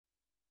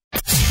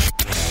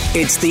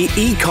It's the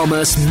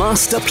E-commerce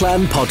Master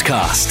Plan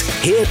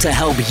podcast, here to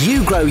help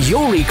you grow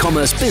your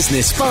e-commerce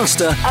business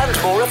faster and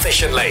more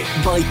efficiently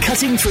by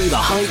cutting through the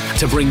hype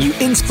to bring you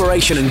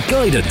inspiration and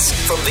guidance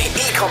from the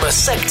e-commerce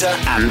sector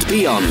and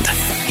beyond.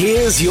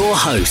 Here's your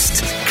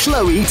host,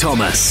 Chloe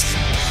Thomas.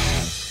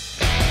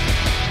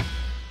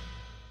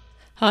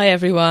 Hi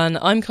everyone,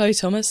 I'm Chloe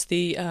Thomas,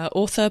 the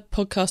author,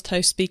 podcast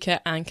host, speaker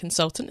and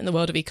consultant in the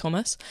world of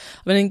e-commerce.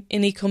 I've been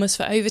in e-commerce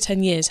for over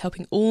 10 years,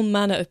 helping all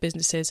manner of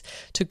businesses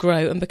to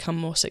grow and become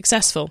more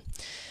successful.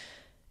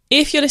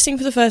 If you're listening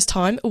for the first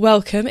time,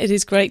 welcome. It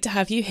is great to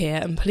have you here,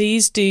 and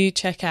please do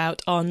check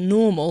out our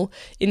normal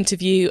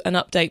interview and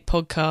update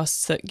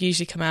podcasts that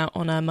usually come out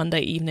on a Monday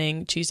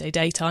evening, Tuesday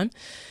daytime.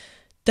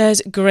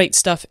 There's great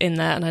stuff in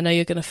there and I know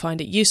you're going to find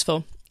it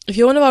useful. If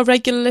you're one of our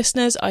regular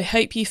listeners, I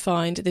hope you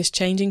find this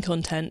changing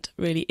content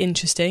really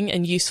interesting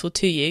and useful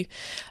to you.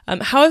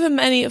 However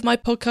many of my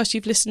podcasts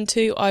you've listened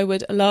to, I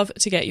would love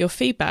to get your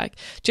feedback.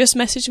 Just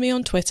message me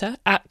on Twitter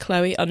at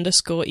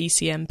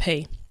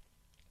Chloe_ECMP.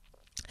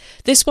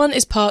 This one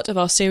is part of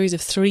our series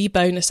of 3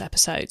 bonus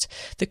episodes,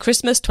 the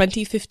Christmas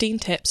 2015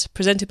 tips,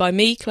 presented by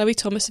me, Chloe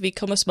Thomas of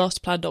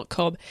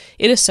ecommercemasterplan.com,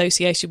 in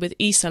association with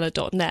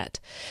eSeller.net.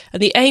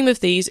 And the aim of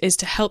these is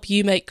to help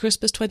you make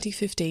Christmas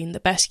 2015 the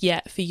best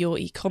yet for your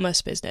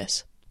e-commerce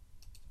business.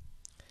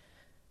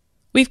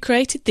 We've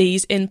created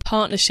these in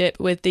partnership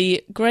with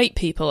the great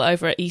people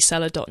over at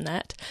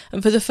eSeller.net,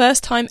 and for the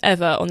first time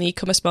ever on the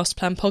E-commerce Master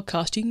Plan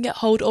podcast, you can get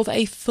hold of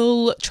a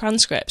full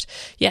transcript.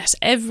 Yes,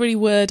 every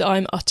word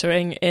I'm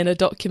uttering in a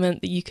document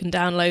that you can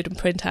download and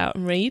print out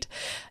and read,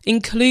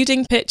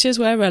 including pictures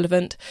where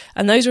relevant,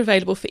 and those are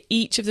available for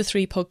each of the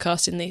 3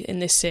 podcasts in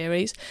this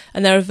series,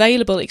 and they're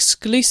available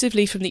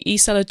exclusively from the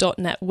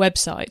eSeller.net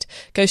website.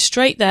 Go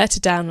straight there to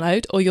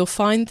download, or you'll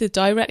find the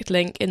direct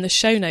link in the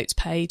show notes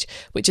page,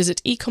 which is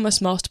at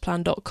ecommercemasterplan.com/bonus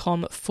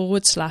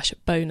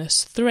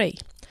 3.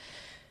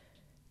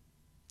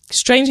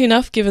 Strangely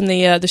enough, given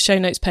the show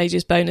notes page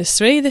is bonus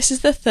 3, this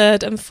is the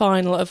 3rd and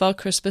final of our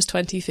Christmas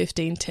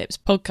 2015 tips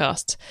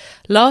podcasts.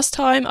 Last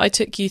time I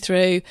took you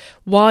through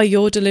why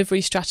your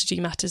delivery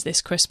strategy matters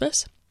this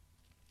Christmas.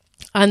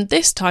 And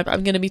this time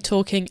I'm going to be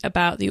talking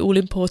about the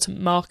all-important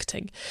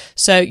marketing.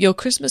 So your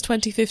Christmas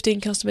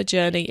 2015 customer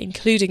journey,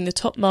 including the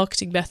top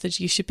marketing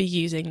methods you should be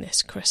using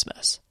this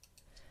Christmas.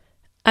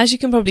 As you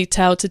can probably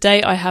tell,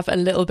 today I have a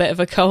little bit of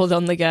a cold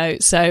on the go,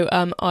 so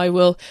I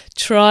will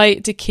try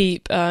to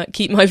keep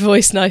my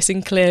voice nice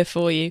and clear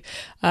for you.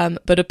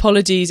 But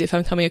apologies if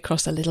I'm coming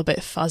across a little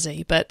bit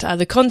fuzzy. But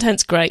the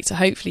content's great, so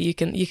hopefully you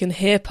can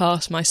hear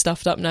past my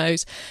stuffed up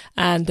nose,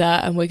 and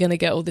we're going to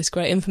get all this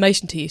great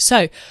information to you.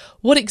 So,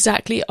 what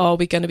exactly are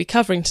we going to be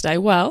covering today?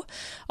 Well,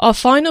 our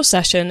final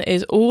session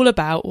is all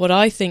about what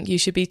I think you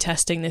should be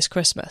testing this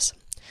Christmas.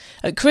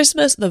 At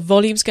Christmas, the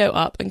volumes go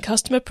up and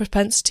customer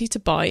propensity to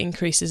buy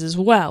increases as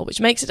well, which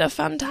makes it a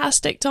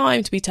fantastic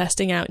time to be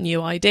testing out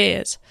new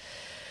ideas.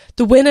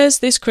 The winners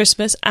this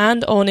Christmas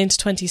and on into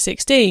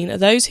 2016 are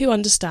those who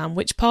understand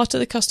which part of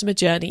the customer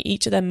journey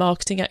each of their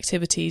marketing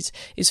activities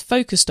is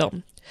focused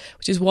on,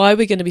 which is why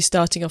we're going to be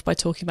starting off by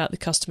talking about the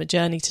customer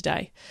journey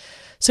today.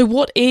 So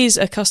what is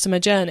a customer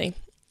journey?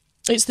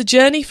 It's the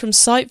journey from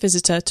site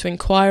visitor to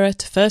inquirer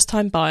to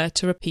first-time buyer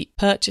to repeat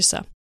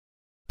purchaser.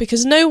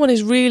 Because no one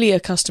is really a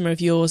customer of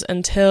yours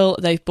until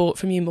they've bought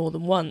from you more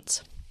than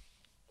once.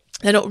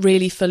 They're not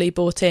really fully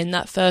bought in.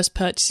 That first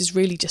purchase is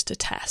really just a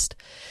test.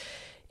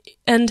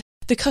 And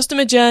the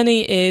customer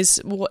journey is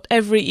what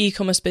every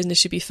e-commerce business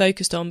should be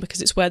focused on,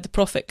 because it's where the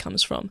profit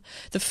comes from.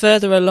 The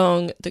further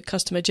along the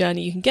customer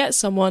journey you can get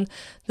someone,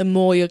 the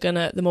more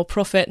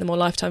profit, the more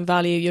lifetime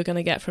value you're going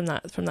to get from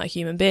that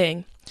human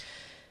being.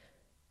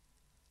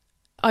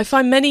 I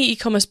find many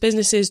e-commerce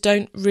businesses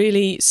don't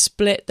really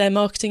split their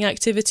marketing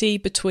activity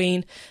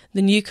between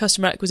the new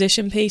customer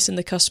acquisition piece and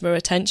the customer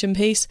retention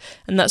piece,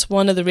 and that's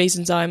one of the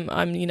reasons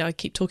I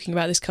keep talking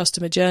about this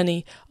customer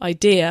journey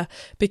idea,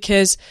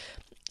 because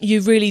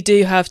you really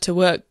do have to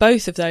work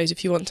both of those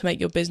if you want to make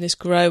your business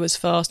grow as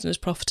fast and as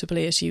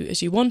profitably as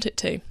you want it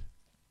to.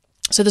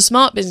 So the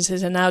smart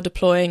businesses are now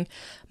deploying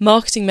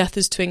marketing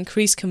methods to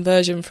increase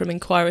conversion from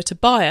inquirer to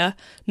buyer,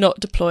 not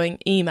deploying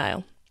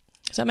email.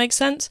 Does that make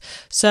sense?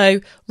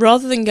 So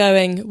rather than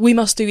going, we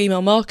must do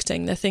email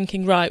marketing, they're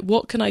thinking, right,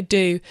 what can I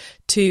do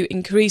to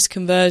increase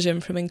conversion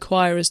from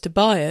inquirers to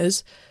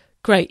buyers?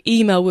 Great,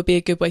 email would be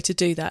a good way to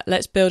do that.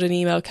 Let's build an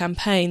email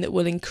campaign that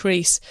will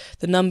increase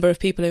the number of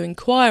people who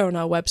inquire on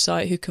our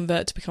website who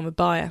convert to become a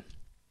buyer.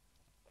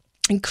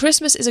 And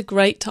Christmas is a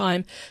great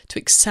time to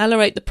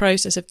accelerate the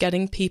process of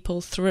getting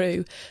people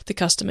through the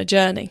customer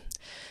journey.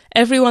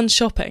 Everyone's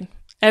shopping.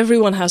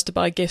 Everyone has to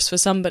buy gifts for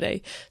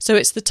somebody. So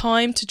it's the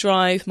time to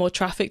drive more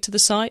traffic to the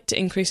site, to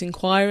increase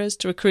inquirers,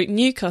 to recruit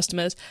new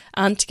customers,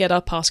 and to get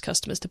our past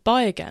customers to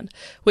buy again,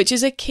 which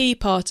is a key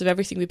part of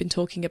everything we've been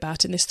talking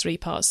about in this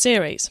 3-part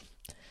series.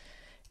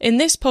 In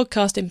this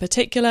podcast in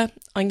particular,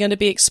 I'm going to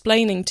be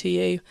explaining to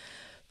you,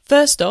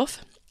 first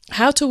off,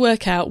 how to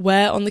work out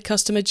where on the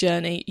customer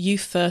journey you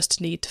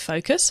first need to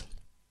focus.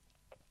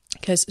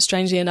 Because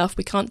strangely enough,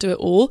 we can't do it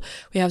all.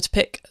 We have to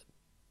pick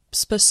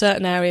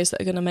certain areas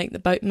that are going to make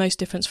the most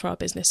difference for our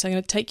business. So I'm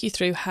going to take you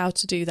through how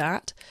to do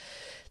that.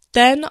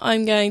 Then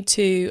I'm going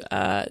to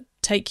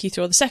take you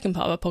through, or the second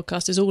part of our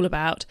podcast is all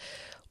about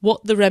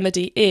what the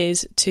remedy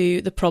is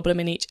to the problem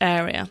in each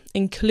area,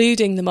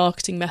 including the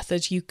marketing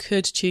methods you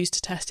could choose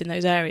to test in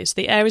those areas.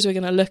 The areas we're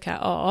going to look at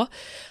are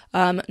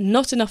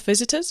not enough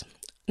visitors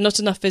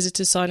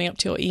signing up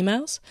to your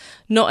emails,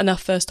 not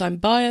enough first-time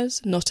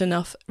buyers, not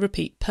enough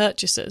repeat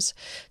purchasers.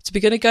 So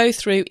we're going to go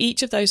through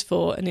each of those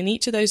four, and in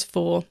each of those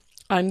four,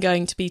 I'm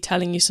going to be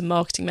telling you some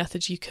marketing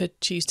methods you could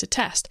choose to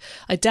test.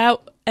 I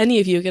doubt any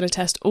of you are going to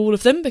test all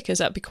of them, because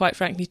that'd be quite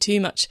frankly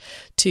too much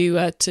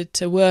to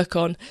work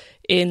on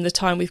in the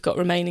time we've got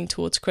remaining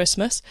towards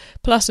Christmas.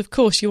 Plus, of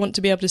course, you want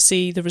to be able to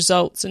see the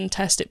results and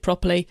test it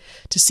properly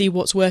to see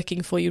what's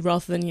working for you,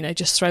 rather than,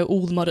 just throw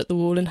all the mud at the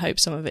wall and hope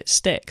some of it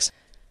sticks.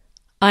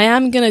 I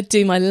am going to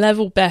do my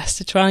level best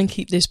to try and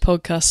keep this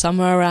podcast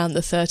somewhere around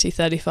the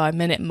 35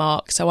 minute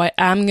mark. So I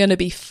am going to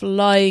be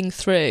flying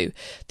through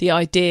the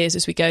ideas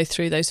as we go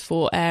through those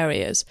four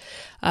areas.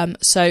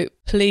 So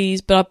please,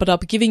 but I'll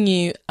be giving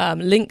you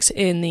links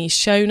in the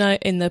show note,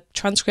 in the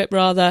transcript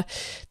rather,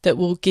 that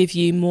will give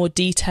you more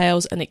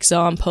details and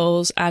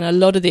examples. And a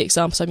lot of the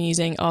examples I'm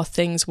using are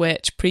things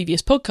which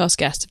previous podcast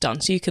guests have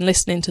done. So you can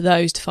listen into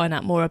those to find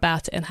out more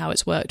about it and how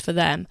it's worked for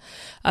them.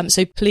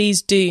 So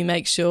please do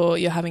make sure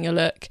you're having a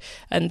look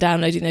and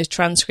downloading those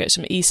transcripts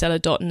from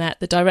eSeller.net.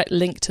 The direct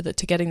link to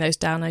getting those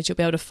downloads you'll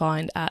be able to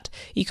find at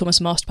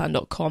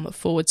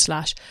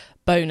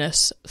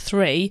ecommercemasterplan.com/bonus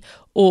 3,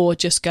 or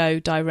just go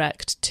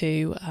direct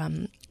to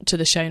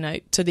the show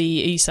note, to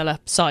the eSeller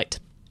site.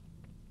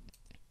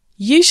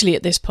 Usually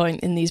at this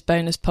point in these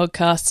bonus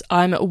podcasts,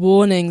 I'm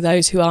warning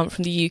those who aren't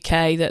from the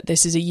UK that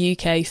this is a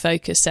UK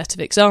focused set of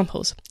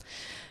examples.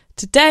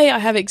 Today I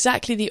have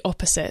exactly the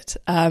opposite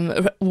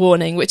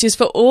warning, which is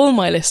for all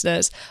my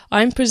listeners.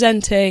 I'm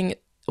presenting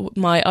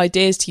my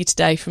ideas to you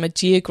today from a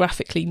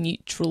geographically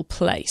neutral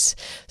place.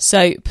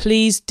 So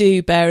please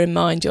do bear in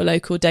mind your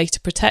local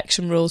data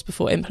protection rules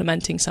before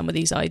implementing some of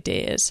these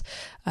ideas,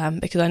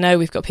 because I know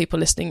we've got people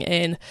listening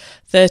in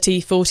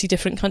 30, 40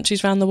 different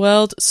countries around the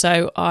world.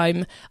 So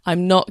I'm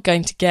not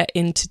going to get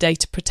into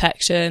data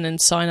protection and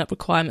sign up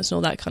requirements and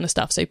all that kind of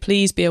stuff. So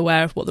please be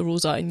aware of what the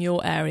rules are in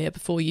your area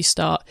before you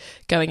start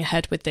going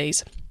ahead with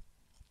these.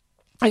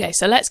 Okay,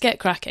 so let's get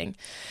cracking.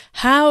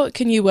 How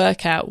can you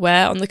work out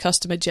where on the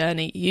customer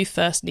journey you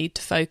first need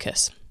to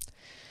focus?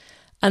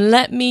 And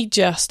let me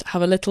just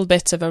have a little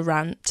bit of a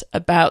rant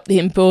about the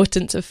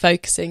importance of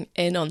focusing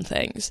in on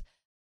things.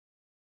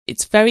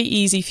 It's very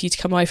easy for you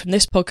to come away from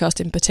this podcast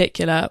in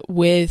particular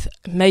with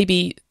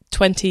maybe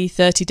 20,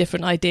 30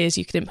 different ideas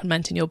you could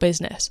implement in your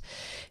business.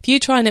 If you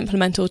try and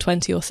implement all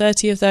 20 or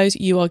 30 of those,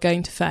 you are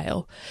going to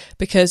fail,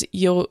 because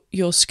you're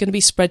going to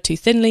be spread too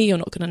thinly. You're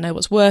not going to know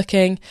what's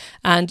working,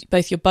 and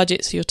both your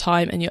budgets, your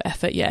time and your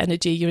effort, your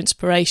energy, your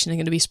inspiration are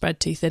going to be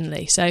spread too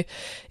thinly. So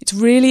it's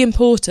really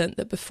important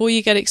that before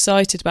you get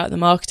excited about the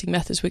marketing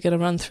methods we're going to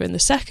run through in the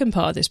second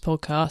part of this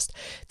podcast,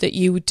 that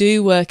you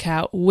do work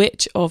out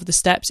which of the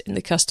steps in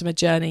the customer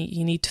journey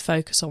you need to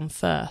focus on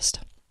first.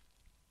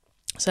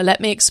 So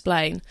let me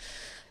explain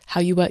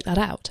how you work that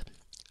out.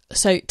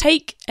 So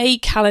take a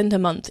calendar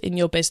month in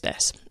your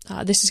business.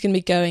 This is going to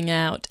be going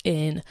out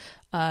in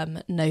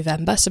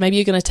November. So maybe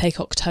you're going to take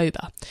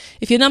October.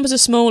 If your numbers are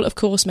small, of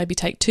course, maybe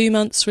take 2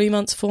 months, 3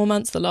 months, 4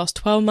 months, the last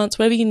 12 months,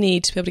 whatever you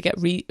need to be able to get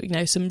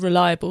some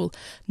reliable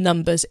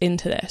numbers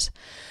into this.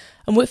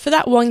 And for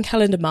that one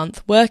calendar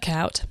month, work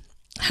out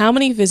how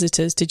many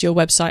visitors did your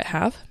website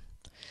have?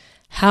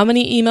 How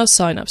many email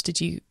signups did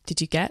you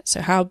get?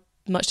 So how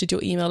much did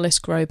your email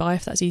list grow by,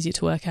 if that's easier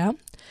to work out?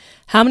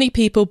 How many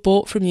people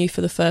bought from you for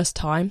the first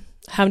time?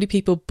 How many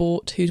people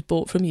who'd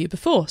bought from you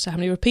before? So how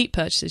many repeat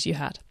purchases you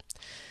had?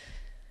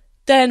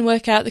 Then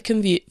work out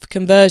the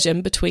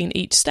conversion between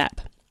each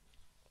step.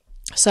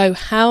 So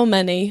how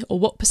many, or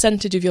what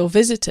percentage of your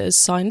visitors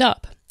signed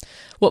up?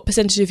 What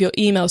percentage of your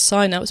email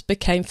signups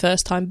became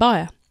first-time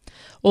buyer?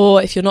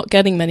 Or if you're not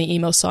getting many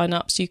email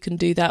signups, you can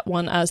do that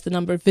one as the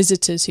number of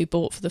visitors who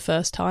bought for the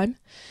first time.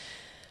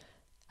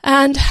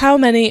 And how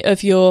many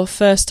of your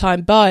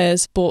first-time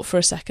buyers bought for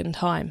a second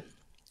time?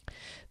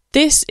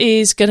 This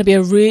is going to be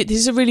a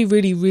really,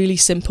 really, really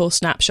simple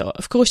snapshot.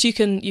 Of course, you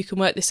can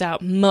work this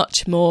out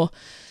much more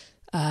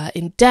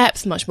in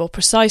depth, much more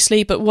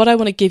precisely. But what I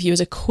want to give you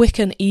is a quick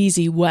and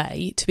easy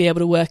way to be able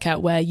to work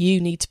out where you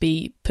need to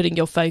be putting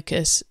your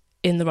focus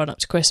in the run-up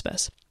to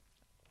Christmas.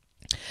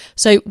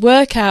 So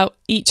work out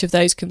each of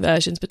those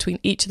conversions between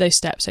each of those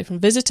steps. So from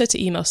visitor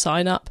to email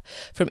sign up,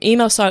 from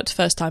email sign up to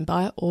first time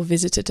buyer, or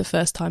visitor to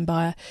first time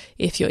buyer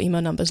if your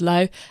email number's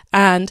low,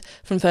 and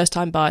from first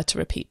time buyer to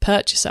repeat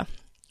purchaser.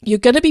 You're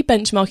going to be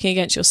benchmarking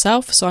against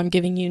yourself, so I'm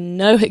giving you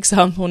no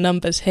example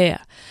numbers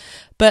here.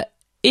 But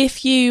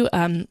you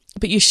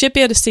should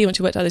be able to see, once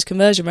you worked out those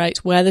conversion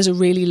rates, where there's a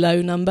really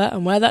low number,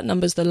 and where that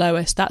number's the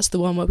lowest, that's the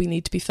one where we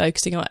need to be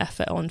focusing our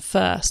effort on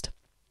first.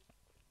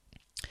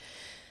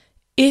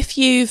 If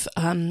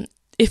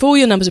if all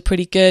your numbers are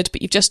pretty good,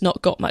 but you've just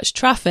not got much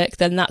traffic,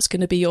 then that's going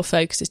to be your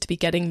focus, is to be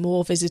getting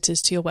more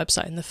visitors to your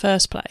website in the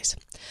first place.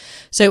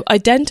 So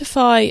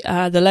identify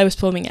the lowest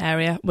performing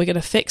area. We're going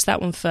to fix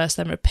that one first,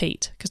 then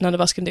repeat, because none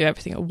of us can do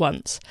everything at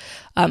once.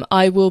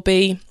 I will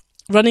be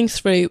running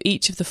through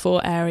each of the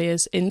 4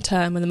 areas in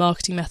turn with the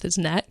marketing methods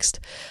next.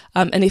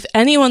 And if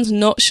anyone's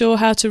not sure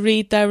how to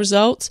read their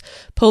results,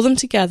 pull them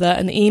together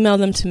and email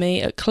them to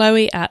me at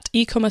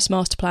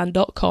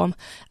chloe@ecommercemasterplan.com,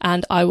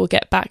 and I will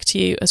get back to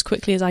you as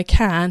quickly as I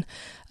can,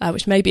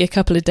 which may be a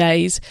couple of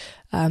days,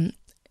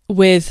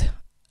 with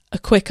a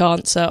quick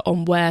answer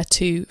on where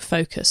to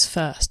focus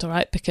first, all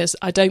right? Because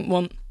I don't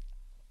want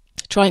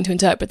trying to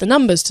interpret the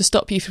numbers to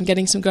stop you from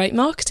getting some great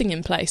marketing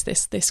in place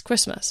this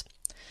Christmas.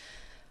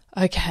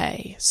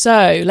 Okay,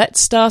 so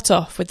let's start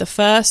off with the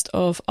first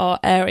of our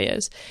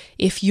areas.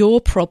 If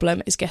your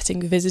problem is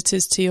getting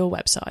visitors to your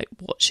website,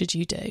 what should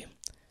you do?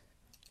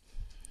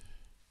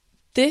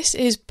 This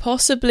is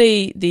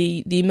possibly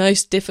the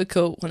most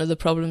difficult one of the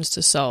problems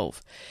to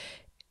solve.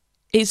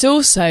 It's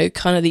also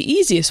kind of the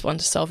easiest one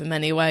to solve in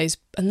many ways.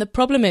 And the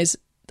problem is,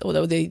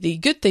 although the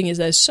good thing is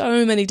there's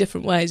so many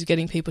different ways of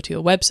getting people to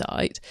your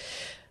website,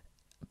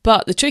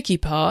 but the tricky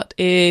part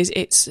is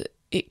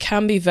it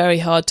can be very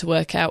hard to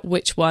work out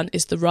which one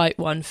is the right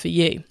one for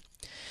you,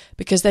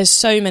 because there's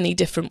so many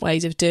different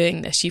ways of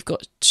doing this. You've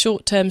got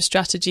short-term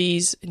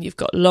strategies and you've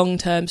got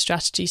long-term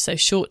strategies. So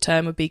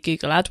short-term would be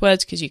Google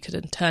AdWords, because you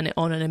can turn it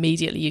on and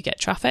immediately you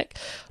get traffic.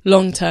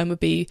 Long-term would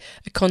be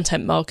a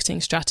content marketing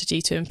strategy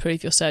to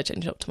improve your search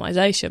engine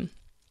optimization.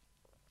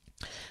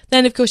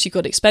 Then, of course, you've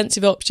got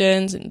expensive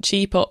options and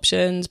cheap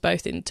options,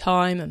 both in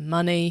time and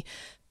money.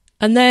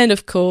 And then,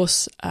 of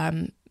course,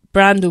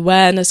 brand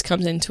awareness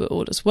comes into it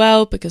all as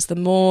well, because the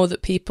more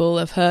that people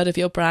have heard of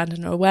your brand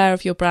and are aware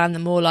of your brand, the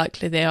more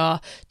likely they are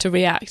to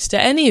react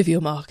to any of your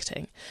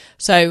marketing.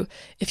 So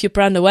if your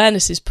brand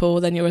awareness is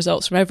poor, then your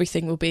results from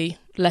everything will be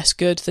less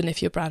good than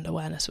if your brand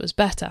awareness was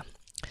better.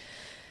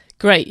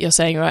 Great, you're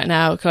saying right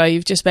now, Chloe,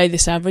 you've just made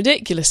this sound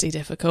ridiculously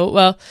difficult.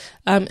 Well,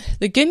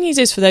 the good news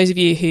is, for those of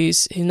you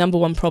whose number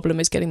one problem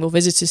is getting more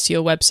visitors to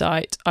your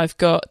website, I've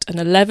got an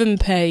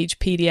 11-page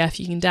PDF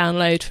you can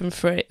download for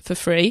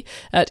free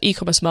at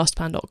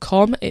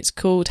ecommercemasterplan.com. It's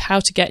called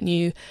How to Get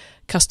New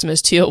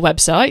Customers to Your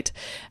Website,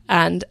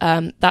 and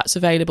that's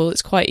available.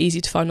 It's quite easy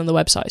to find on the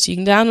website, so you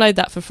can download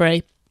that for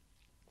free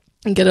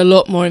and get a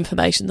lot more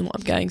information than what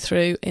I'm going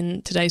through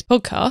in today's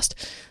podcast.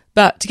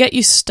 But to get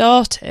you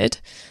started,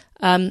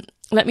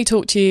 let me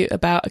talk to you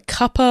about a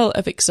couple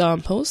of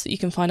examples that you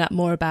can find out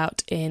more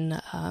about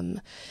in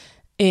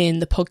the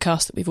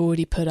podcast that we've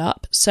already put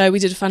up. So we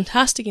did a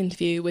fantastic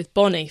interview with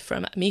Bonnie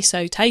from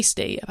Miso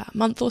Tasty about a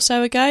month or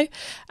so ago.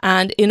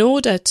 And in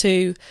order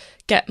to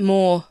get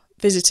more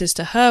visitors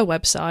to her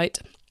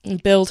website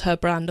and build her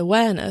brand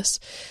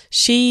awareness,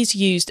 she's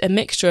used a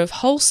mixture of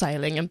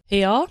wholesaling and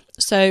PR.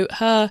 So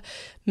her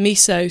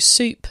miso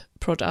soup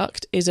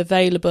product is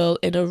available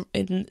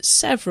in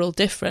several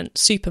different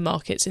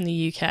supermarkets in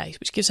the UK,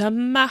 which gives her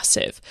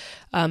massive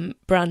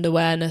brand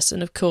awareness,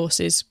 and of course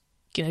is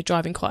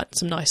driving quite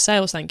some nice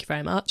sales. Thank you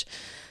very much.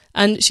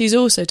 And she's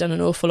also done an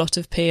awful lot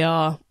of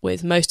PR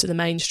with most of the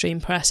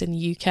mainstream press in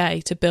the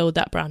UK to build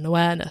that brand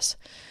awareness.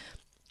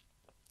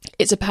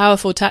 It's a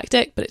powerful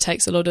tactic, but it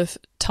takes a lot of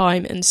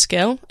time and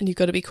skill, and you've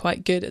got to be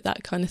quite good at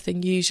that kind of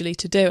thing usually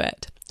to do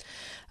it.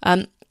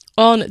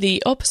 On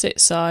the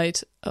opposite side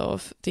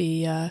of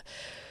the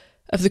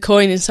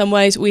coin, in some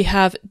ways, we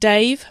have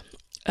Dave,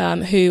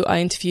 who I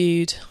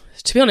interviewed.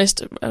 To be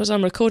honest, as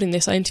I'm recording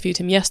this, I interviewed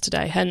him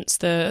yesterday. Hence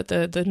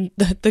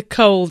the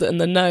cold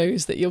and the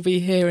nose that you'll be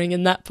hearing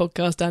in that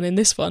podcast and in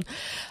this one.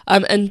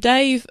 And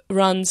Dave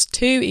runs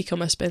 2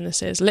 e-commerce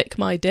businesses, Lick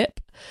My Dip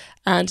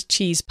and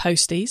Cheese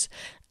Posties.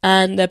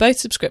 And they're both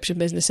subscription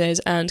businesses,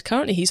 and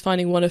currently he's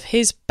finding one of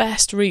his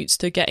best routes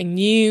to getting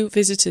new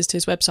visitors to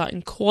his website,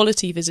 and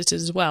quality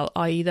visitors as well,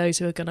 i.e. those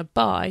who are going to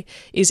buy,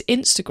 is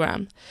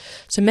Instagram.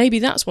 So maybe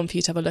that's one for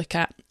you to have a look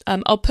at.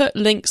 I'll put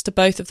links to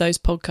both of those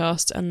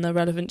podcasts and the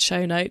relevant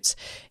show notes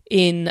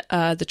in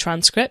the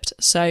transcript.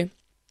 So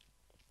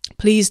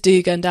please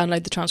do go and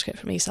download the transcript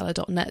from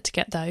eSeller.net to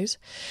get those.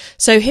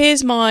 So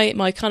here's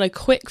my kind of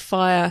quick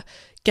fire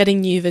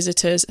getting new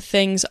visitors,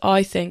 things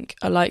I think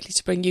are likely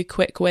to bring you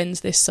quick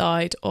wins this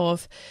side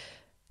of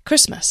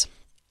Christmas.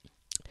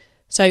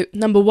 So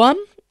number 1,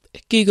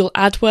 Google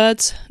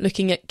AdWords,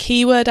 looking at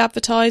keyword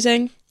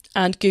advertising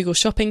and Google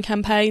shopping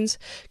campaigns.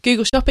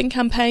 Google shopping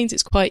campaigns,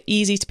 it's quite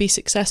easy to be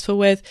successful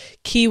with.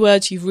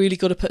 Keywords, you've really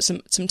got to put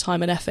some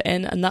time and effort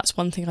in, and that's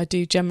one thing I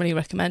do generally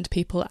recommend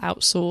people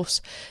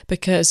outsource,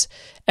 because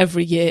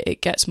every year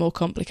it gets more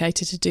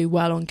complicated to do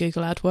well on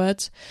Google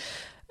AdWords.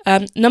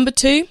 Number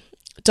 2,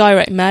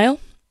 direct mail.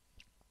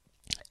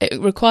 It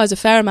requires a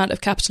fair amount of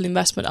capital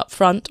investment up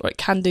front, or it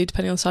can do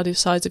depending on the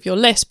size of your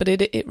list, but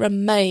it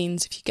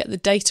remains, if you get the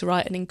data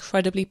right, an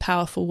incredibly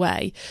powerful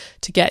way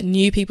to get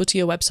new people to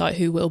your website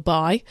who will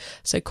buy,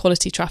 so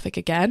quality traffic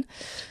again.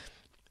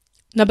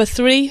 Number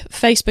 3,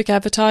 Facebook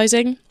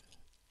advertising.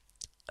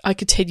 I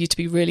continue to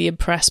be really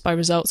impressed by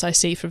results I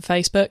see from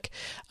Facebook.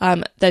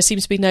 There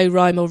seems to be no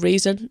rhyme or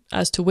reason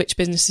as to which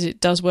businesses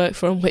it does work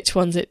for and which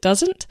ones it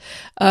doesn't.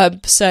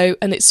 And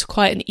it's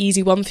quite an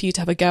easy one for you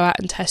to have a go at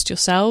and test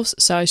yourselves.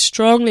 So I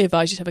strongly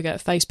advise you to have a go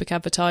at Facebook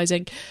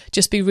advertising.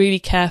 Just be really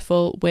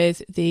careful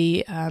with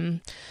the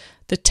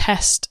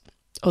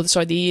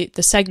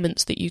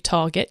segments that you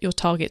target, your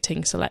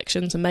targeting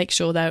selections, and make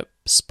sure they're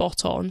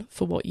spot on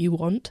for what you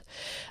want.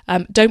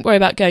 Don't worry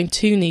about going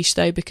too niche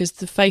though, because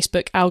the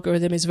Facebook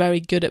algorithm is very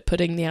good at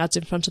putting the ads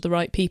in front of the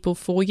right people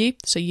for you,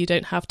 so you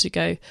don't have to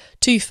go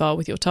too far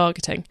with your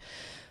targeting.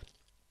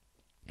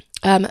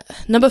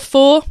 Number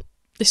 4,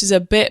 this is a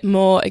bit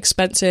more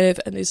expensive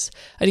and is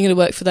only going to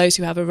work for those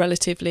who have a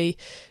relatively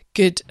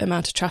good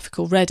amount of traffic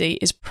already,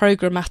 is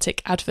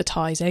programmatic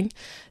advertising.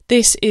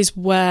 This is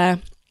where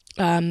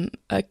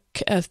a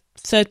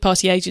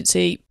third-party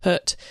agency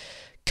put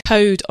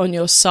code on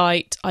your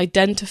site,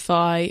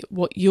 identify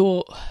what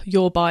your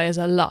buyers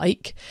are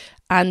like,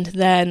 and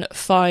then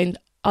find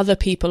other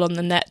people on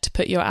the net to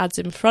put your ads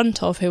in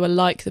front of who are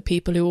like the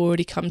people who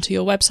already come to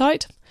your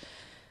website.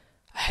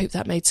 I hope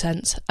that made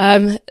sense.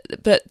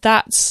 But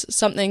that's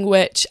something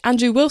which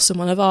Andrew Wilson,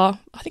 one of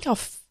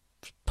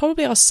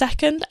probably our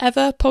second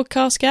ever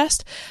podcast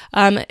guest,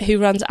 who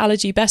runs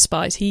Allergy Best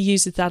Buys, he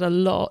uses that a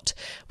lot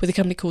with a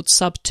company called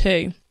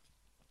Sub2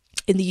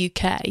 in the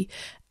UK,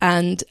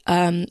 and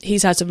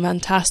he's had some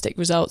fantastic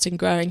results in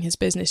growing his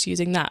business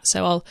using that.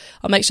 So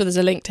I'll make sure there's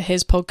a link to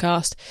his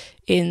podcast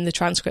in the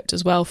transcript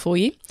as well for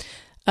you.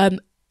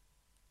 And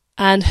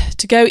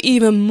to go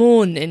even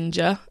more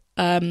ninja,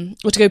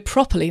 or to go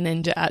properly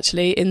ninja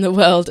actually, in the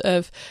world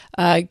of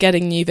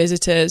getting new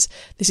visitors,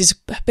 this is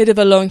a bit of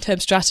a long-term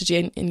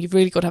strategy, and you've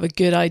really got to have a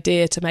good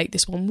idea to make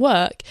this one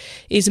work,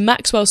 is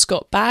Maxwell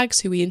Scott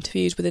Baggs, who we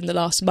interviewed within the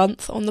last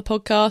month on the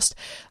podcast.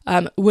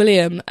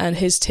 William and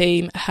his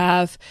team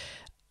have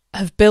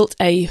built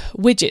a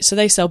widget, so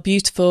they sell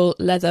beautiful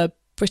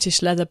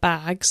British leather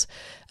bags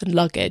and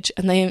luggage,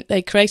 and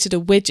they created a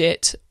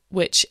widget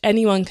which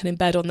anyone can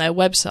embed on their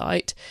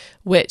website,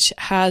 which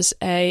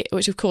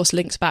of course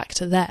links back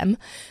to them,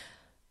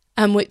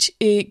 and which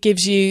it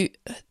gives you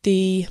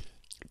the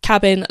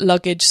cabin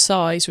luggage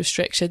size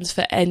restrictions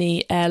for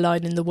any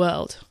airline in the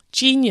world.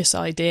 Genius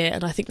idea,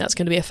 and I think that's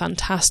going to be a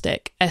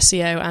fantastic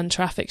SEO and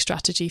traffic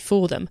strategy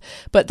for them.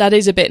 But that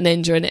is a bit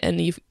ninja, and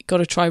you've got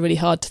to try really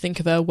hard to think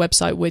of a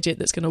website widget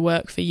that's going to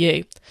work for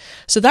you.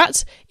 So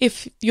that's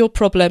if your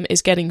problem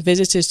is getting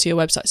visitors to your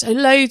website. So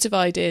loads of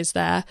ideas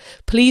there.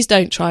 Please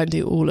don't try and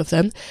do all of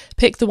them.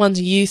 Pick the ones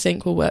you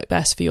think will work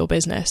best for your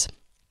business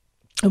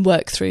and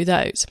work through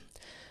those.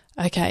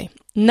 Okay,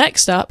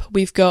 next up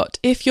we've got,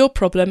 if your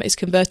problem is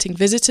converting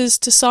visitors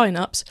to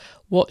sign-ups,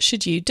 what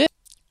should you do?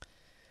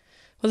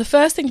 Well, the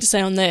first thing to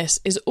say on this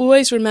is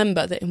always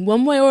remember that in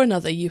one way or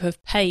another you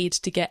have paid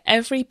to get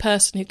every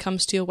person who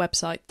comes to your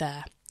website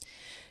there.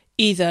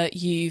 Either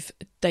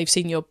they've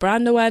seen your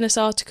brand awareness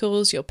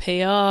articles, your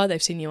PR,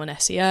 they've seen you on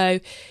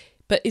SEO,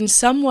 but in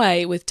some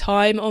way with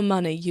time or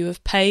money you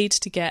have paid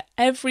to get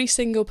every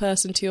single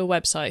person to your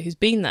website who's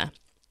been there.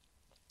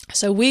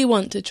 So we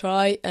want to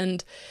try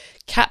and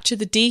capture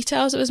the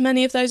details of as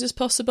many of those as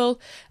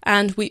possible,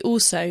 and we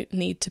also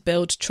need to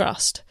build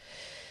trust.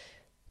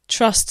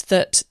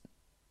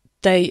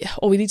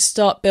 We need to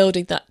start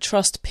building that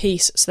trust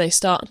piece so they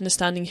start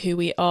understanding who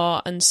we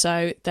are, and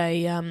so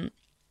they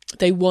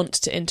want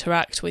to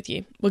interact with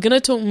you. We're going to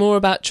talk more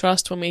about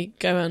trust when we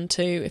go on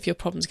to if your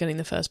problem's getting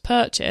the first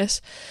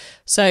purchase.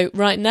 So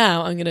right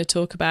now I'm going to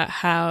talk about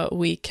how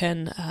we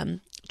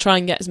can try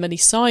and get as many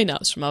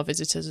sign-ups from our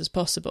visitors as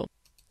possible.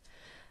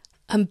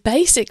 And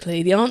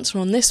basically the answer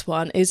on this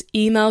one is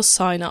email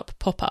sign-up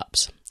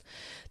pop-ups.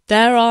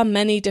 There are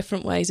many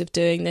different ways of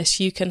doing this.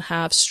 You can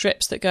have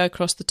strips that go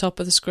across the top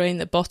of the screen,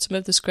 the bottom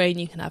of the screen.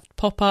 You can have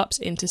pop-ups,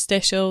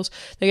 interstitials.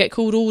 They get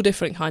called all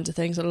different kinds of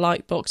things, and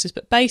light boxes,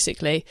 but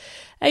basically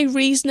a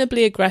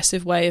reasonably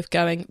aggressive way of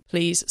going,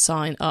 please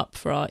sign up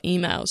for our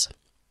emails.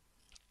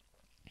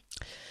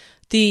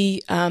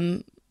 The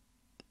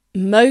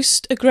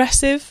most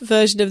aggressive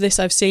version of this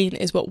I've seen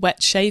is what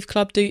Wet Shave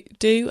Club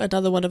do,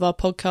 another one of our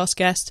podcast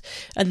guests,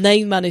 and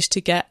they managed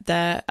to get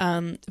their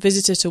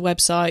visitor to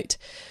website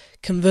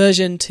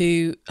conversion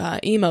to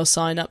email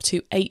sign up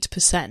to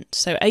 8%.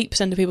 So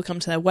 8% of people come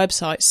to their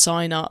website,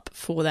 sign up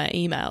for their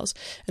emails,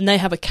 and they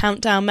have a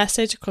countdown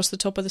message across the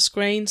top of the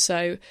screen,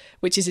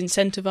 which is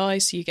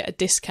incentivized, so you get a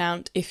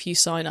discount if you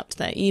sign up to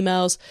their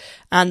emails,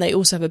 and they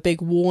also have a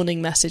big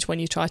warning message when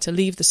you try to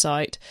leave the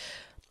site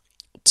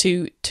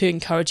to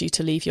encourage you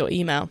to leave your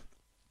email.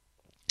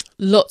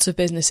 Lots of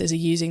businesses are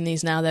using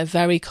these now. They're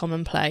very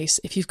commonplace.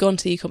 If you've gone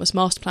to the e-commerce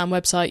master plan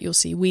website, you'll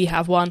see we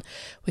have one.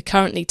 We're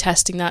currently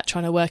testing that,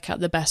 trying to work out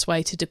the best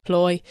way to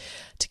deploy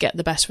to get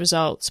the best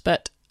results.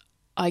 But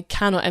I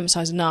cannot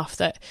emphasize enough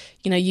that,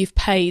 you've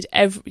paid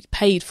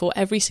for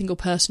every single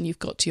person you've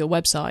got to your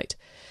website.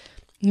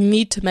 You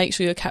need to make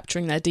sure you're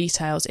capturing their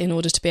details in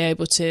order to be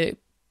able to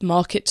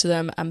market to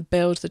them and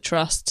build the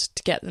trust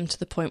to get them to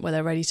the point where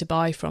they're ready to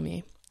buy from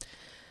you.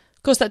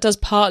 Of course, that does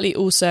partly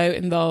also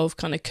involve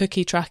kind of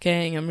cookie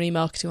tracking and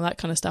remarketing, all that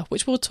kind of stuff,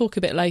 which we'll talk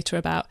a bit later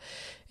about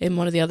in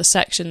one of the other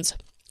sections.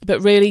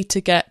 But really, to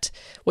get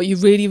what you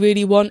really,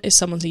 really want is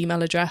someone's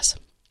email address.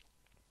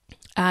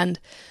 And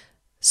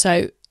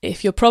so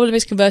if your problem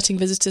is converting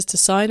visitors to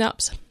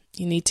sign-ups,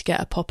 you need to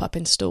get a pop-up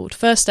installed.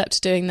 First step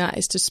to doing that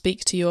is to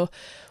speak to your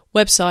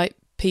website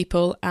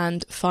people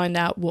and find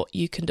out what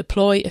you can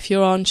deploy. If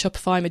you're on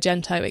Shopify,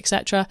 Magento,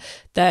 etc.,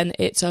 then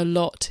it's a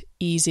lot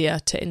easier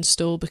to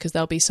install because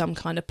there'll be some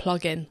kind of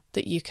plugin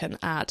that you can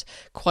add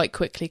quite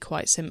quickly,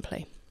 quite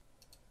simply.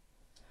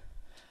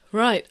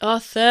 Right, our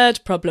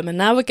third problem, and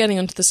now we're getting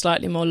onto the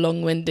slightly more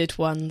long-winded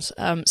ones.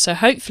 So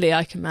hopefully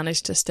I can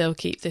manage to still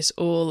keep this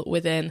all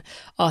within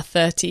our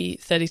 30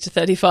 to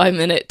 35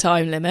 minute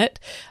time limit,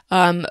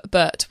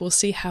 but we'll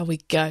see how we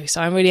go.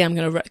 So I really am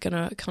going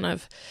to kind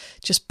of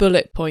just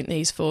bullet point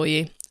these for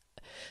you.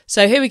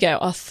 So here we go,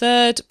 our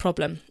third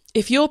problem.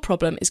 If your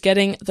problem is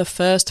getting the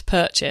first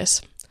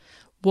purchase,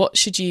 what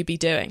should you be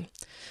doing?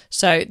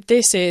 So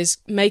this is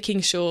making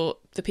sure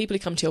the people who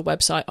come to your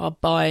website are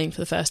buying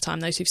for the first time.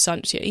 Those who've signed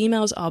up to your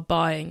emails are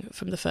buying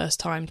from the first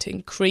time to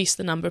increase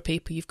the number of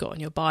people you've got on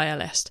your buyer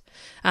list.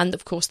 And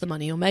of course, the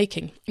money you're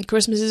making. And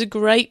Christmas is a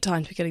great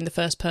time to be getting the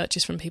first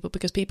purchase from people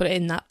because people are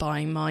in that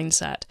buying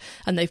mindset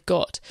and they've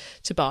got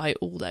to buy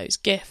all those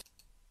gifts.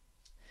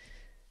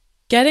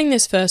 Getting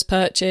this first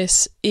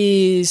purchase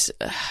is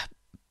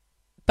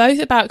both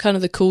about kind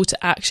of the call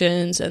to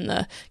actions and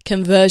the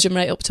conversion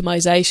rate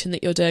optimization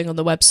that you're doing on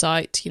the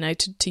website, you know,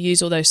 to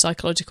use all those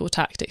psychological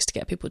tactics to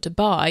get people to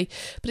buy,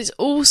 but it's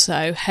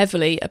also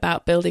heavily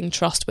about building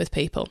trust with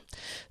people.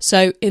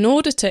 So in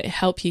order to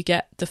help you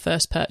get the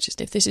first purchase,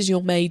 if this is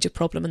your major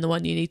problem and the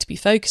one you need to be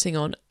focusing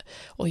on,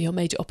 or your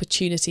major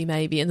opportunity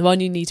maybe, and the one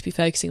you need to be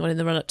focusing on in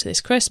the run-up to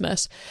this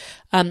Christmas,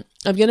 I'm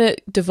going to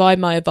divide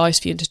my advice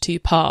for you into two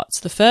parts.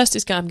 The first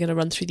is I'm going to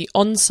run through the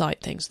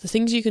on-site things, the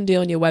things you can do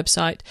on your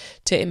website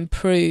to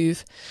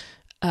improve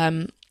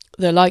the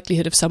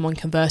likelihood of someone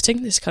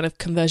converting, this kind of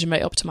conversion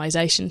rate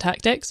optimization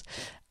tactics.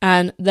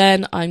 And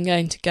then I'm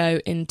going to go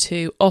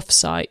into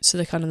off-site, so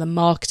the kind of the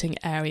marketing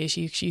areas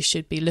you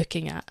should be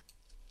looking at.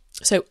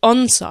 So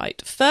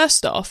on-site,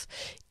 first off,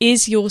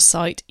 is your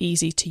site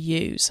easy to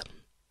use?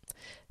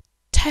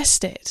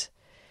 Test it.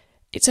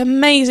 It's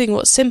amazing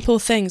what simple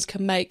things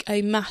can make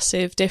a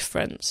massive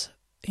difference.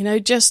 You know,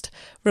 just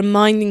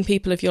reminding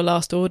people of your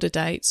last order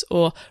dates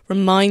or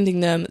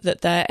reminding them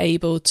that they're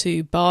able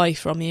to buy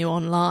from you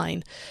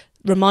online,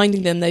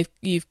 reminding them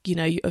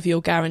of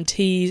your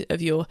guarantees,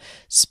 of your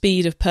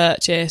speed of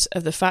purchase,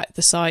 of the fact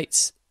the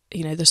sites,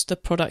 you know, the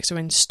products are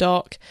in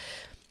stock.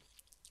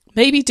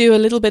 Maybe do a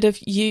little bit of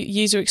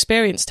user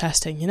experience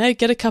testing, you know,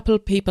 get a couple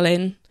of people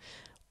in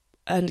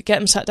and get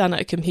them sat down at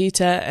a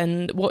computer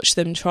and watch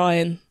them try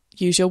and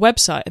use your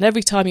website. And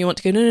every time you want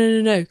to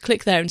go, no,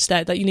 click there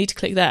instead, that you need to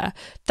click there,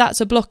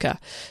 that's a blocker.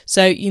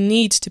 So you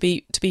need to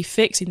be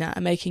fixing that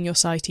and making your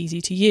site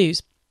easy to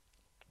use.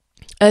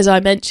 As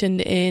I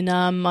mentioned in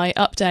my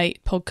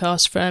update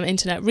podcast from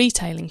Internet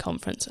Retailing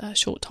Conference a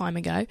short time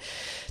ago,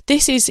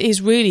 this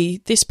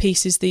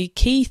piece is the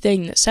key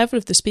thing that several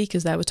of the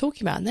speakers there were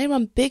talking about. And they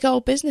run big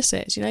old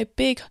businesses, you know,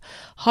 big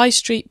high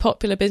street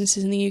popular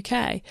businesses in the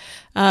UK.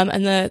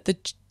 And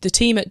the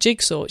team at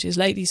Jigsaw, which is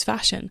ladies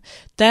fashion,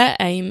 their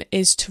aim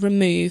is to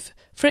remove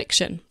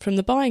friction from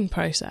the buying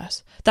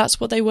process.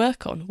 That's what they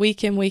work on.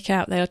 Week in, week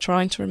out, they are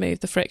trying to remove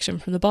the friction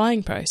from the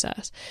buying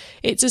process.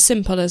 It's as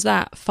simple as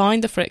that.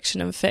 Find the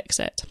friction and fix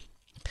it.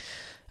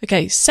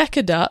 Okay,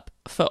 second up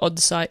for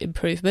on-site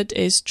improvement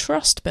is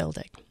trust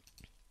building.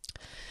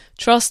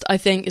 Trust, I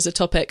think, is a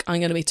topic I'm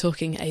going to be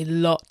talking a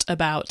lot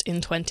about in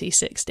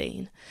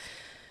 2016.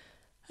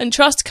 And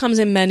trust comes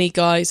in many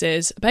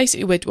guises.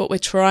 Basically, what we're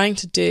trying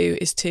to do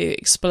is to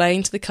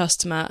explain to the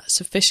customer a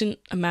sufficient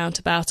amount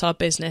about our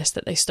business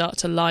that they start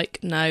to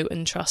like, know,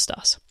 and trust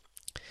us.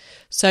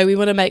 So we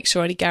want to make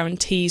sure any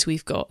guarantees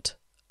we've got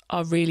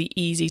are really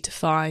easy to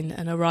find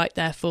and are right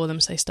there for them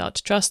so they start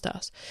to trust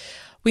us.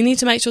 We need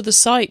to make sure the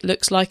site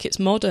looks like it's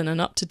modern and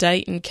up to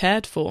date and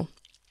cared for.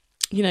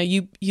 You know,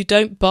 you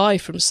don't buy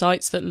from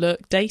sites that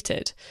look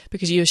dated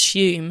because you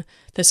assume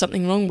there's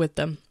something wrong with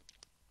them.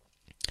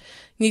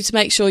 You need to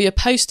make sure your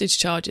postage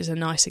charges are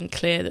nice and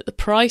clear, that the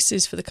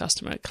prices for the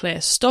customer are clear.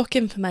 Stock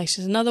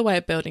information is another way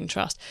of building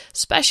trust,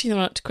 especially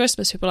up to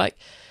Christmas. People are like,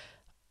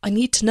 I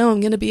need to know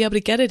I'm going to be able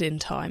to get it in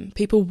time.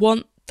 People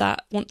want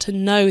to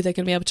know they're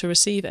going to be able to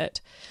receive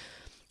it.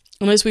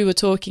 And as we were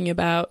talking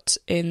about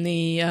in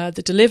the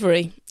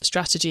delivery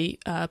strategy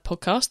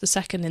podcast, the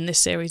second in this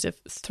series of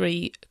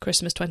 3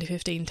 Christmas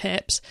 2015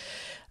 tips,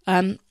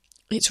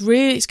 it's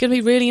going to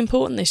be really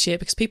important this year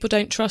because people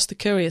don't trust the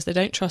couriers, they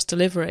don't trust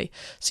delivery.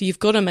 So you've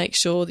got to make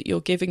sure that you're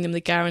giving them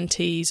the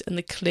guarantees and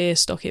the clear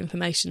stock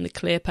information, the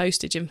clear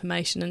postage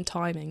information and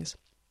timings.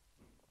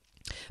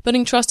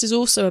 Building trust is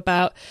also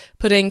about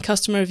putting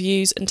customer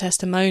reviews and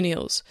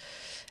testimonials,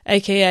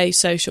 aka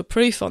social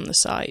proof, on the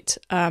site.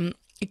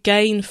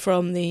 Again,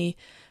 from the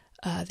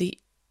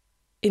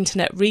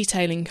internet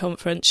retailing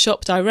conference,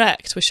 Shop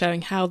Direct were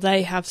showing how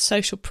they have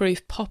social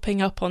proof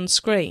popping up on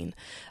screen.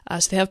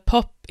 So they have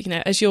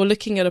as you're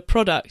looking at a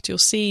product, you'll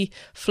see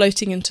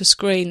floating into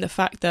screen the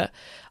fact that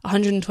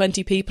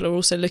 120 people are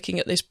also looking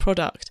at this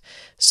product.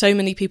 So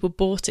many people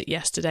bought it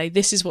yesterday.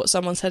 This is what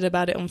someone said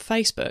about it on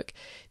Facebook.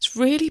 It's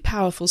really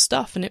powerful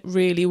stuff, and it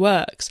really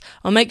works.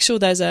 I'll make sure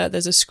there's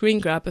a screen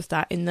grab of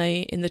that in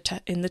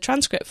the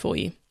transcript for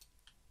you.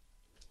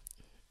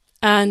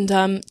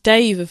 And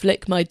Dave of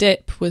Lick My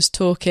Dip was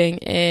talking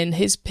in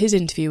his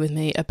interview with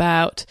me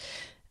about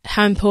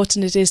how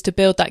important it is to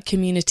build that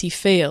community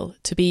feel,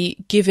 to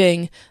be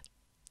giving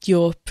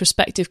your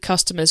prospective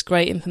customers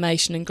great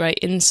information and great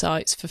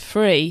insights for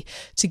free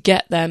to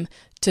get them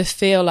to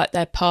feel like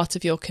they're part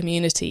of your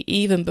community,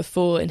 even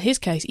before, in his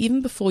case,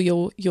 even before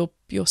your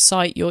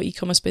site, your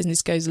e-commerce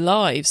business goes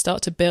live.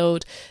 Start to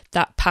build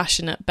that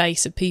passionate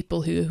base of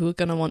people who are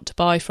going to want to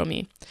buy from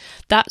you.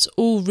 That's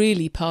all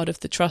really part of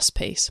the trust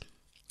piece.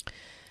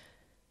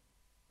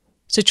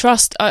 So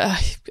trust,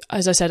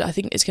 as I said, I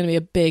think it's going to be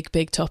a big,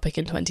 big topic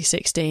in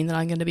 2016 that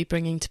I'm going to be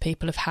bringing to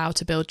people of how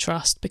to build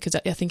trust, because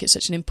I think it's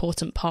such an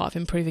important part of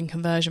improving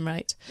conversion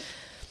rate.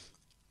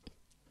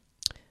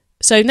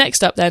 So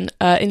next up then,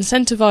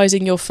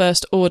 incentivizing your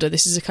first order.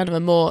 This is a kind of a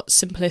more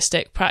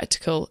simplistic,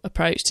 practical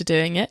approach to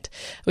doing it.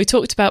 We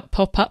talked about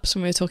pop-ups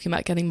when we were talking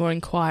about getting more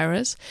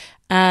inquirers,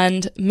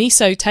 and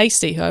Miso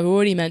Tasty, who I've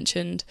already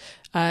mentioned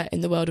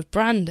in the world of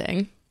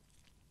branding,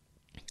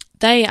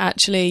 they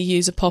actually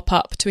use a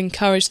pop-up to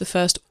encourage the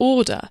first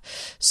order.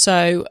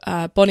 So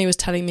Bonnie was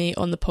telling me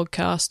on the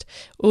podcast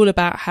all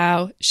about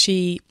how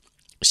she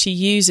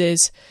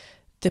uses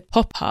the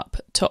pop-up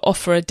to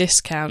offer a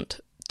discount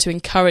to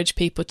encourage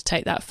people to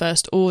take that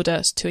first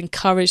order, to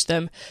encourage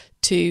them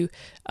to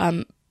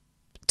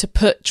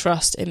put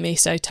trust in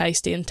Miso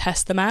Tasty and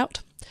test them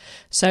out.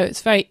 So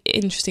it's a very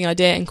interesting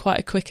idea and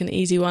quite a quick and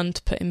easy one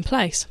to put in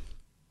place.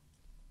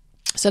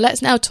 So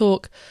let's now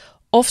talk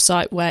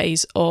off-site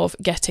ways of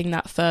getting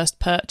that first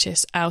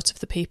purchase out of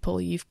the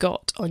people you've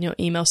got on your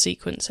email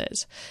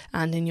sequences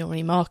and in your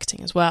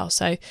remarketing as well.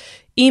 So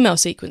email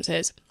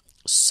sequences,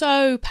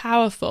 so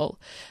powerful.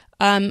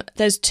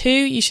 There's 2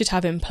 you should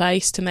have in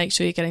place to make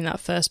sure you're getting that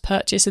first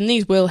purchase, and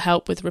these will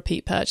help with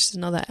repeat purchases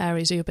in other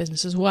areas of your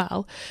business as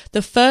well.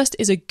 The first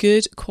is a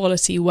good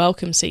quality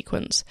welcome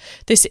sequence.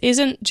 This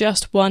isn't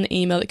just one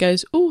email that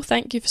goes, "Oh,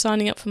 thank you for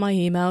signing up for my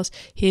emails.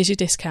 Here's your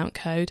discount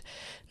code."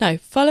 No,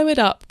 follow it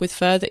up with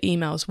further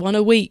emails, 1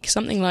 a week,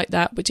 something like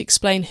that, which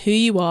explain who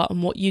you are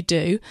and what you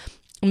do.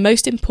 And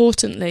most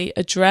importantly,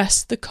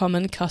 address the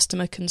common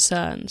customer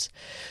concerns.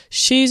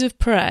 Shoes of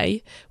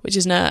Prey, which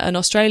is an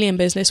Australian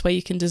business where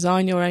you can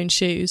design your own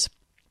shoes.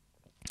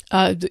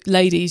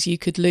 Ladies, you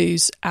could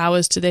lose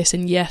hours to this,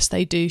 and yes,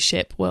 they do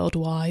ship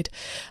worldwide.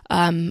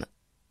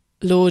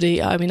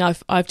 Lordy, I mean,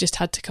 I've just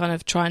had to kind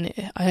of try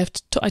and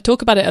I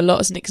talk about it a lot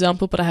as an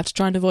example, but I have to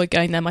try and avoid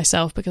going there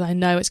myself because I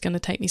know it's going to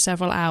take me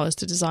several hours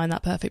to design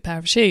that perfect pair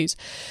of shoes.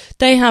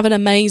 They have an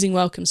amazing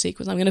welcome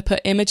sequence. I'm going to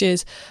put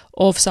images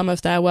of some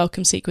of their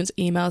welcome sequence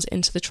emails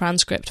into the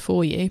transcript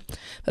for you.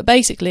 But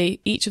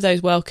basically, each of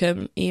those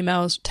welcome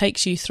emails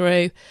takes you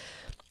through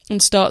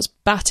and starts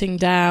batting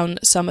down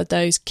some of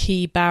those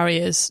key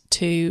barriers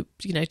to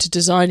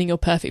designing your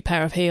perfect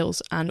pair of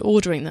heels and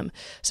ordering them,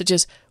 such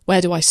as where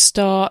do I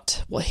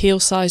start, what heel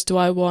size do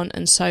I want,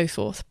 and so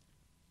forth.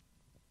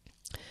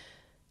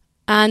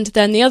 And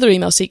then the other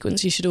email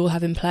sequence you should all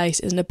have in place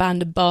is an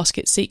abandoned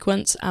basket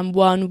sequence, and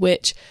one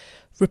which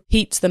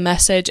repeats the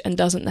message and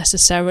doesn't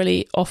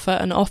necessarily offer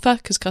an offer,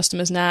 because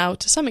customers now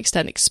to some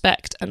extent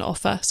expect an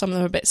offer. Some of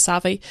them are a bit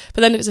savvy,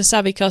 but then if it's a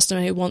savvy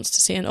customer who wants to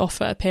see an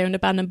offer appear in an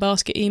abandoned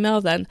basket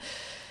email, then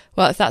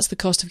well, if that's the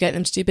cost of getting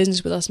them to do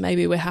business with us,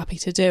 maybe we're happy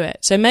to do it.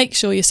 So make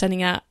sure you're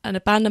sending out an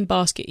abandoned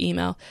basket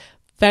email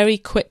very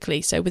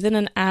quickly, so within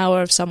an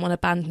hour of someone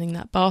abandoning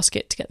that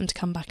basket, to get them to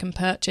come back and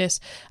purchase,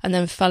 and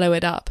then follow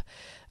it up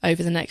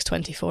over the next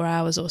 24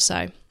 hours or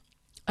so.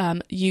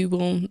 You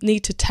will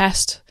need to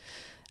test,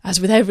 as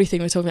with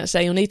everything we're talking about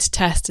today, you'll need to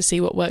test to see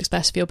what works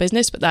best for your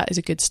business, but that is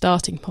a good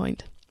starting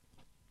point.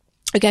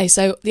 Okay,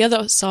 so the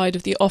other side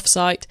of the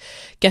offsite,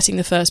 getting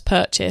the first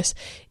purchase,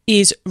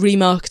 is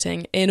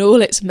remarketing in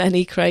all its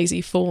many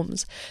crazy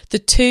forms. The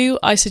 2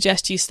 I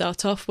suggest you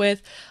start off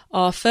with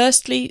are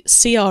firstly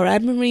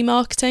CRM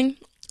remarketing.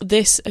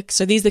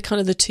 So these are kind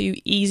of the 2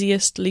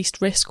 easiest,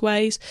 least risk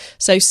ways.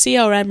 So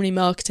CRM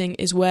remarketing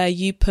is where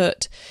you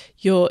put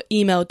your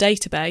email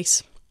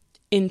database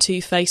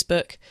into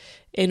Facebook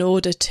in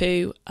order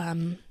to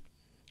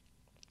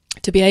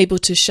be able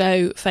to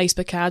show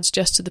Facebook ads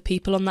just to the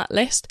people on that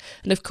list.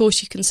 And of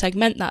course you can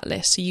segment that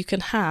list, so you can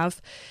have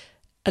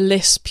a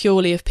list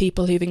purely of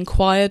people who've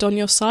inquired on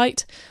your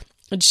site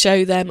and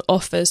show them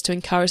offers to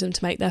encourage them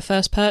to make their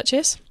first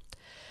purchase.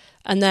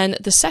 And then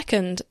the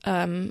second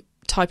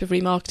type of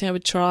remarketing I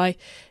would try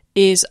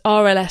is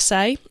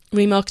RLSA,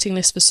 remarketing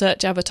list for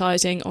search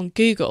advertising on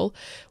Google,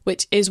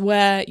 which is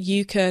where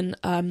you can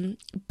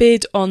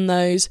bid on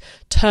those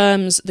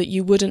terms that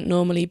you wouldn't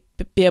normally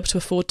be able to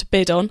afford to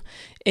bid on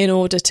in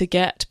order to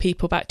get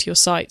people back to your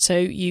site. So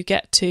you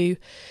get to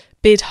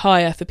bid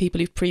higher for people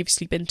who've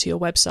previously been to your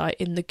website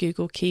in the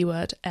Google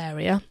keyword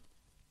area.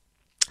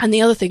 And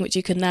the other thing which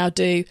you can now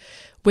do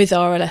with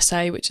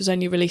RLSA, which was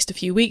only released a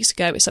few weeks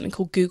ago, is something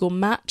called Google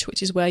Match,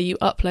 which is where you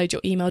upload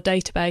your email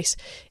database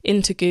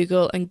into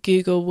Google, and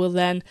Google will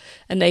then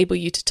enable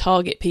you to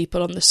target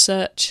people on the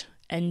search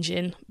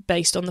engine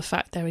based on the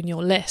fact they're in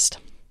your list.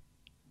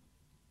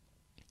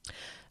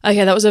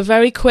 Okay, that was a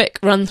very quick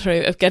run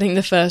through of getting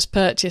the first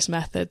purchase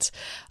methods,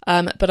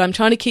 but I'm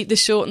trying to keep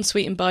this short and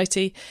sweet and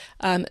bitey.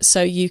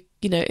 So you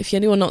know, if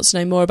anyone wants to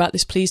know more about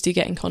this, please do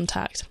get in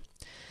contact.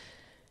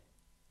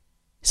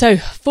 So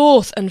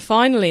fourth and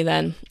finally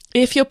then,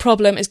 if your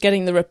problem is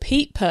getting the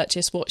repeat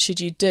purchase, what should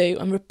you do?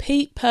 And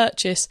repeat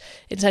purchase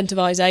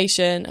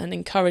incentivization and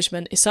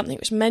encouragement is something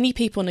which many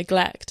people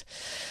neglect.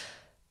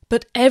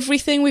 But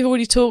everything we've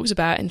already talked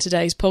about in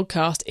today's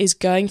podcast is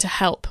going to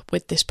help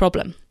with this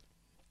problem.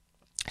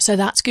 So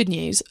that's good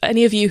news.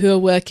 Any of you who are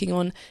working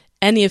on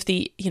any of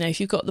the, if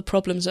you've got the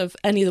problems of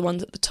any of the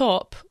ones at the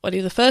top, or any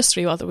of the first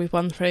three that we've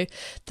run through,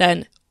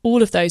 then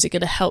all of those are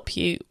going to help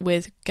you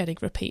with getting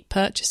repeat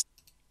purchase.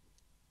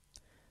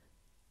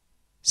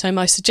 So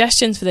my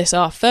suggestions for this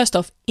are, first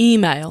off,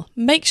 email.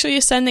 Make sure you're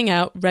sending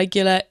out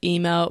regular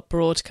email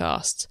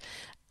broadcasts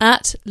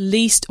at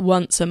least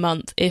once a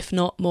month, if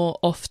not more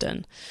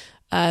often.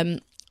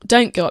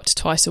 Don't go up to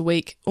twice a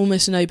week.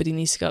 Almost nobody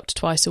needs to go up to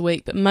twice a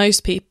week, but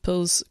most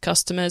people's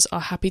customers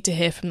are happy to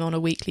hear from them on a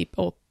weekly,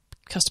 or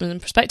customers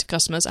and prospective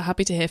customers are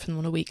happy to hear from them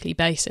on a weekly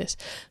basis.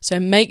 So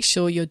make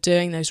sure you're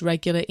doing those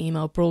regular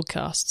email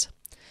broadcasts.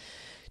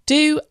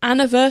 Do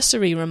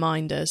anniversary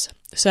reminders.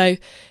 So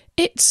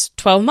it's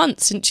 12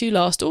 months since you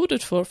last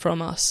ordered from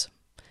us.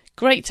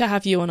 Great to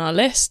have you on our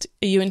list.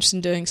 Are you interested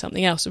in doing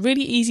something else?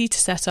 Really easy to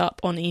set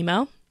up on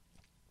email.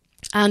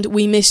 And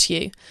we miss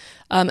you.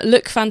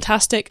 Look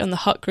Fantastic and the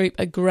Hut Group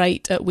are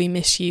great at we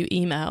miss you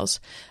emails.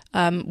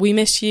 We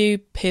miss you,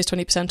 here's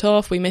 20%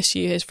 off. We miss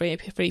you, here's free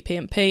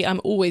P&P.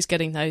 I'm always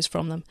getting those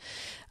from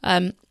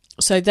them.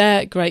 So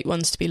they're great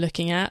ones to be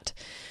looking at.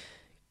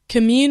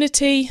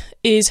 Community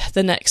is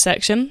the next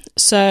section.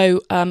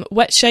 So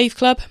Wet Shave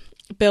Club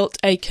built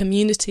a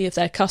community of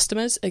their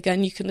customers.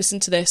 Again, you can listen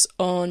to this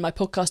on my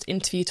podcast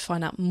interview to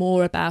find out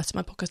more about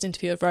my podcast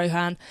interview of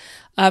Rohan.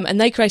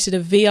 And they created a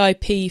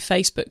VIP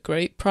Facebook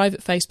group,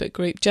 private Facebook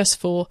group, just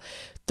for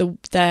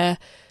their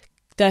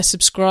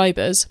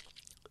subscribers.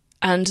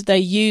 And they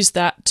use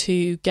that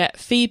to get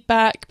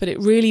feedback, but it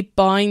really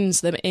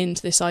binds them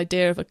into this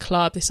idea of a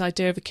club, this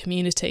idea of a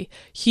community.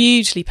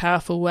 Hugely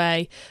powerful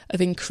way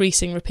of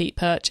increasing repeat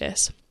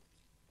purchase.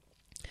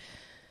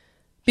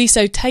 Be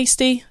So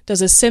Tasty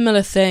does a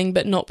similar thing,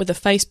 but not with a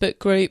Facebook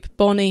group.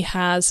 Bonnie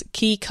has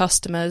key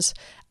customers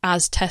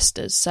as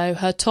testers. So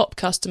her top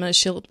customers,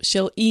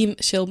 she'll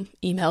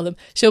email them.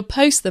 She'll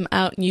post them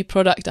out new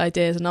product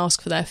ideas and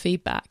ask for their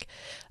feedback.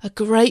 A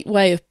great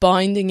way of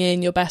binding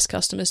in your best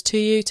customers to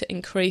you to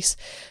increase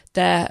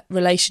their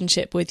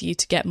relationship with you,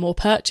 to get more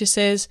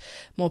purchases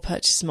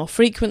more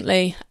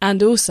frequently,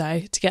 and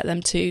also to get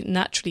them to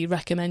naturally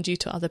recommend you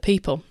to other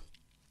people.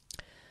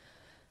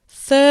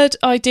 Third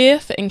idea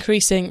for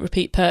increasing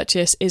repeat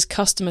purchase is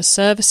customer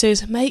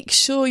services. Make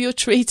sure you're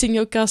treating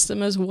your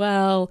customers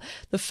well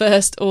the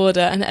first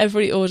order and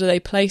every order they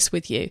place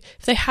with you.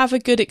 If they have a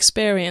good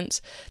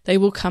experience, they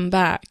will come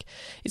back.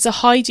 It's a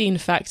hygiene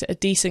factor, a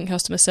decent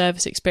customer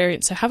service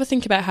experience. So have a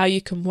think about how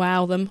you can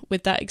wow them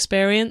with that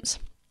experience.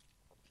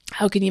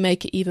 How can you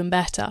make it even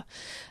better?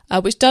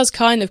 Which does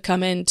kind of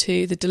come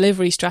into the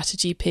delivery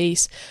strategy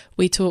piece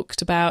we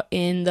talked about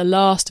in the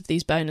last of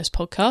these bonus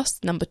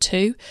podcasts, number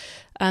 2.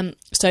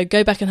 So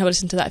go back and have a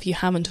listen to that if you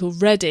haven't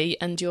already,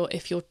 and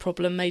if your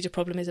major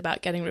problem is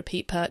about getting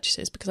repeat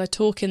purchases, because I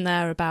talk in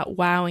there about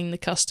wowing the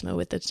customer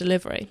with the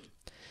delivery.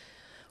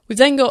 We've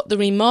then got the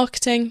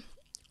remarketing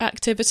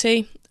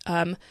activity.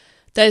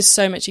 There's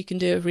so much you can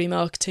do with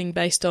remarketing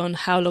based on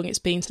how long it's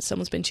been since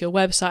someone's been to your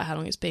website, how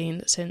long it's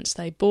been since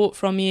they bought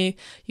from you.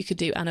 You could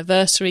do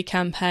anniversary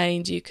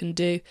campaigns, you can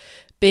do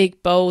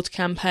big, bold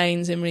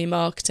campaigns in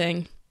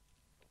remarketing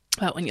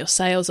about when your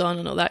sale's on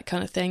and all that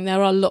kind of thing.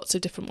 There are lots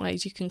of different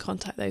ways you can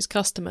contact those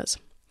customers.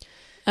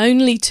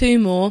 Only 2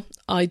 more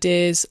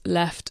ideas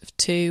left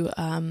to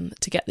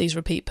get these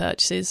repeat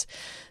purchases.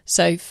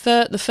 So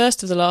the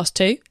first of the last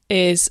 2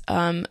 is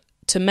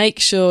to make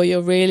sure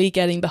you're really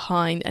getting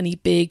behind any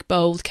big,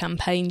 bold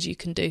campaigns you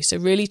can do. So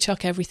really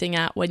chuck everything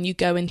out when you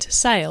go into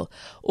sale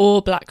or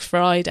Black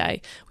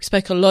Friday. We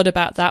spoke a lot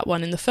about that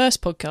one in the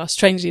first podcast,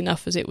 strangely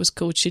enough, as it was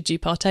called Should You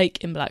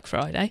Partake in Black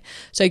Friday?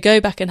 So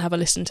go back and have a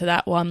listen to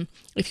that one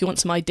if you want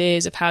some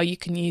ideas of how you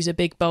can use a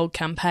big, bold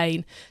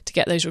campaign to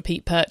get those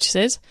repeat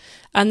purchases.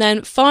 And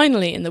then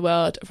finally, in the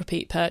world of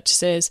repeat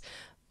purchases,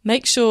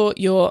 make sure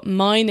you're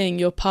mining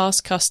your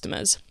past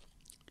customers.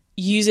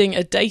 using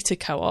a data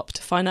co-op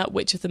to find out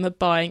which of them are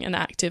buying and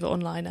active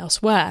online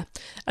elsewhere.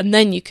 And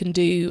then you can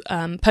do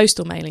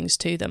postal mailings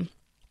to them.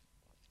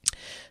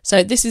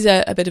 So this is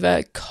a bit of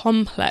a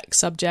complex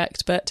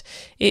subject, but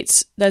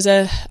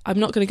I'm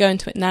not going to go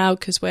into it now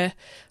because we're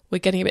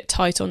getting a bit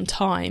tight on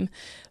time,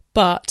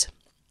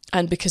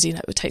 and because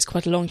it takes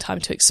quite a long time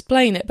to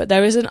explain it, but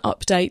there is an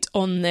update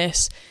on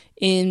this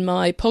in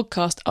my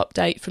podcast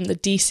update from the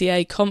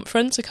DCA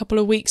conference a couple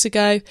of weeks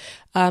ago,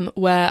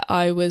 where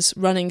I was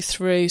running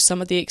through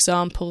some of the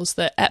examples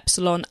that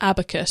Epsilon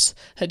Abacus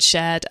had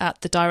shared at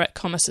the Direct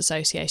Commerce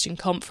Association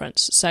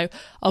conference. So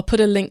I'll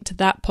put a link to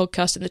that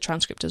podcast in the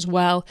transcript as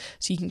well,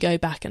 so you can go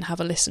back and have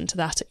a listen to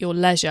that at your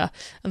leisure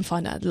and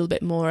find out a little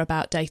bit more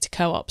about data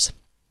co-ops.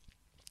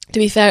 To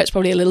be fair, it's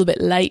probably a little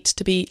bit late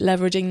to be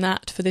leveraging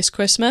that for this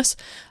Christmas,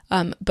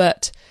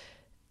 but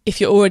if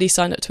you're already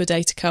signed up to a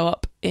data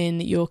co-op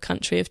in your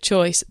country of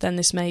choice, then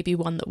this may be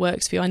one that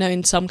works for you. I know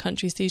in some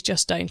countries these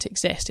just don't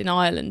exist. In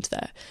Ireland,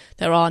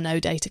 there are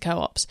no data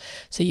co-ops,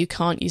 so you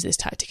can't use this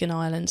tactic in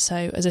Ireland.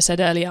 So, as I said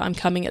earlier, I'm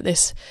coming at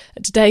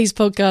today's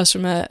podcast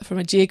from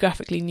a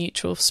geographically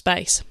neutral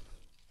space.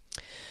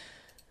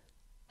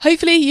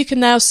 Hopefully, you can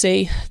now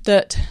see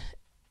that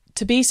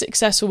to be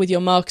successful with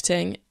your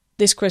marketing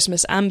this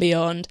Christmas and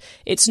beyond,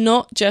 it's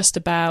not just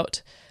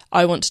about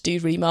I want to do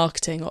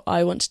remarketing or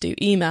I want to do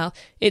email.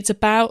 It's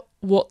about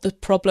what the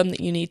problem that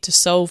you need to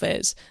solve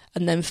is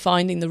and then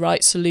finding the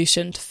right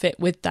solution to fit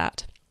with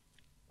that.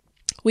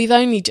 We've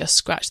only just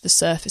scratched the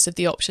surface of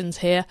the options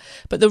here,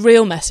 but the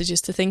real message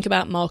is to think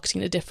about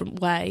marketing in a different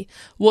way.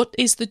 What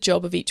is the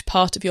job of each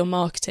part of your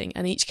marketing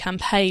and each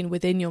campaign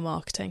within your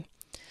marketing?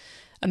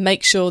 And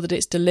make sure that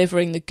it's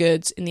delivering the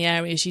goods in the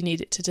areas you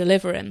need it to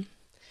deliver in.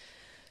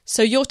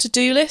 So your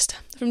to-do list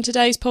from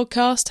today's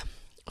podcast.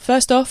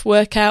 First off,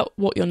 work out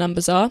what your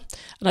numbers are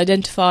and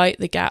identify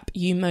the gap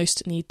you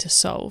most need to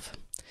solve.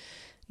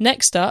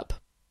 Next up,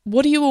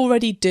 what are you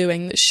already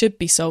doing that should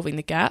be solving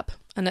the gap?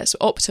 And let's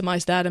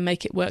optimize that and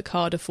make it work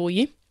harder for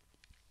you.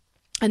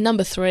 And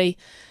number 3,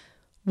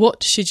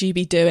 what should you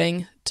be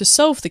doing to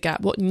solve the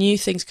gap? What new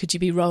things could you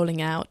be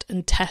rolling out,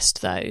 and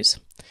test those?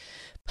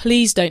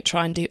 Please don't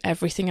try and do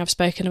everything I've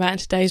spoken about in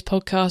today's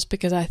podcast,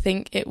 because I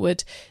think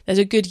there's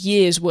a good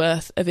year's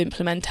worth of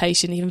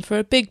implementation, even for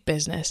a big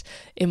business,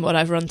 in what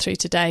I've run through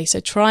today. So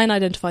try and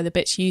identify the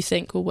bits you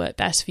think will work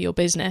best for your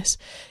business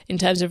in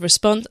terms of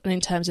response and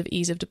in terms of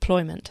ease of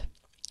deployment.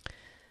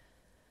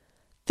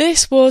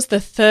 This was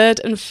the third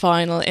and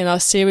final in our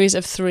series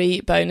of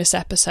 3 bonus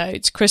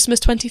episodes,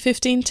 Christmas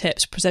 2015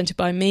 tips presented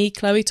by me,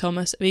 Chloe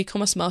Thomas of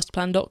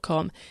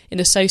ecommercemasterplan.com in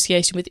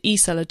association with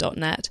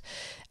eSeller.net,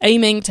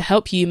 aiming to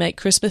help you make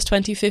Christmas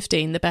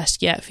 2015 the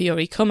best yet for your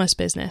e-commerce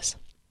business.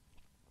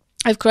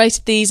 I've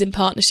created these in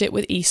partnership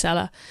with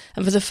eSeller,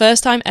 and for the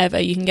first time ever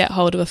you can get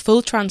hold of a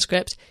full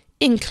transcript,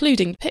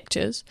 including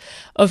pictures,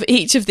 of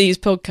each of these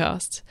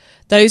podcasts.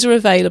 Those are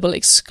available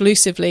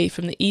exclusively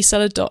from the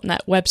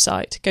eSeller.net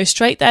website. Go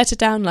straight there to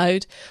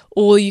download,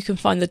 or you can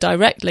find the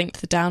direct link to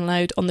the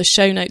download on the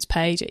show notes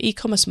page at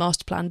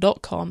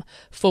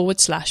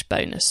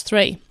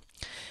ecommercemasterplan.com/bonus3.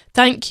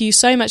 Thank you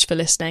so much for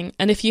listening,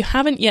 and if you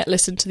haven't yet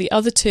listened to the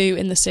other 2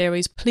 in the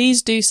series,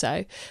 please do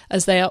so,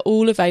 as they are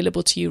all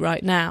available to you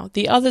right now.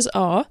 The others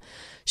are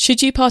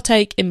Should You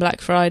Partake in Black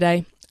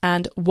Friday?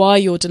 And Why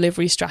Your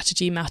Delivery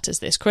Strategy Matters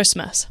This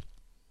Christmas.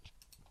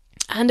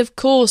 And of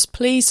course,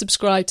 please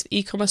subscribe to the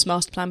E-commerce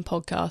Master Plan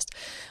podcast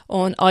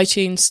on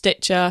iTunes,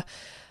 Stitcher,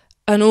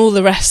 and all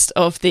the rest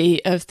of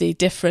the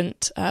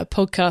different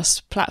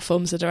podcast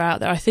platforms that are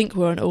out there. I think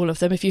we're on all of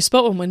them. If you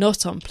spot one we're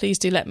not on, please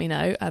do let me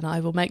know, and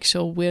I will make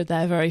sure we're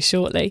there very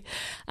shortly.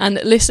 And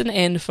listen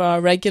in for our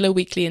regular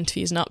weekly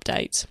interviews and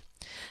updates.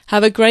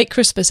 Have a great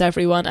Christmas,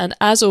 everyone, and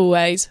as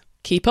always,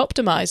 keep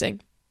optimizing.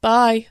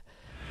 Bye.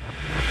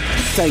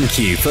 Thank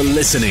you for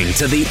listening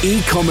to the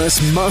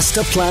E-commerce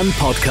Master Plan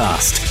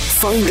podcast.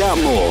 Find out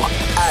more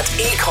at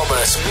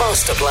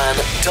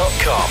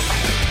ecommercemasterplan.com.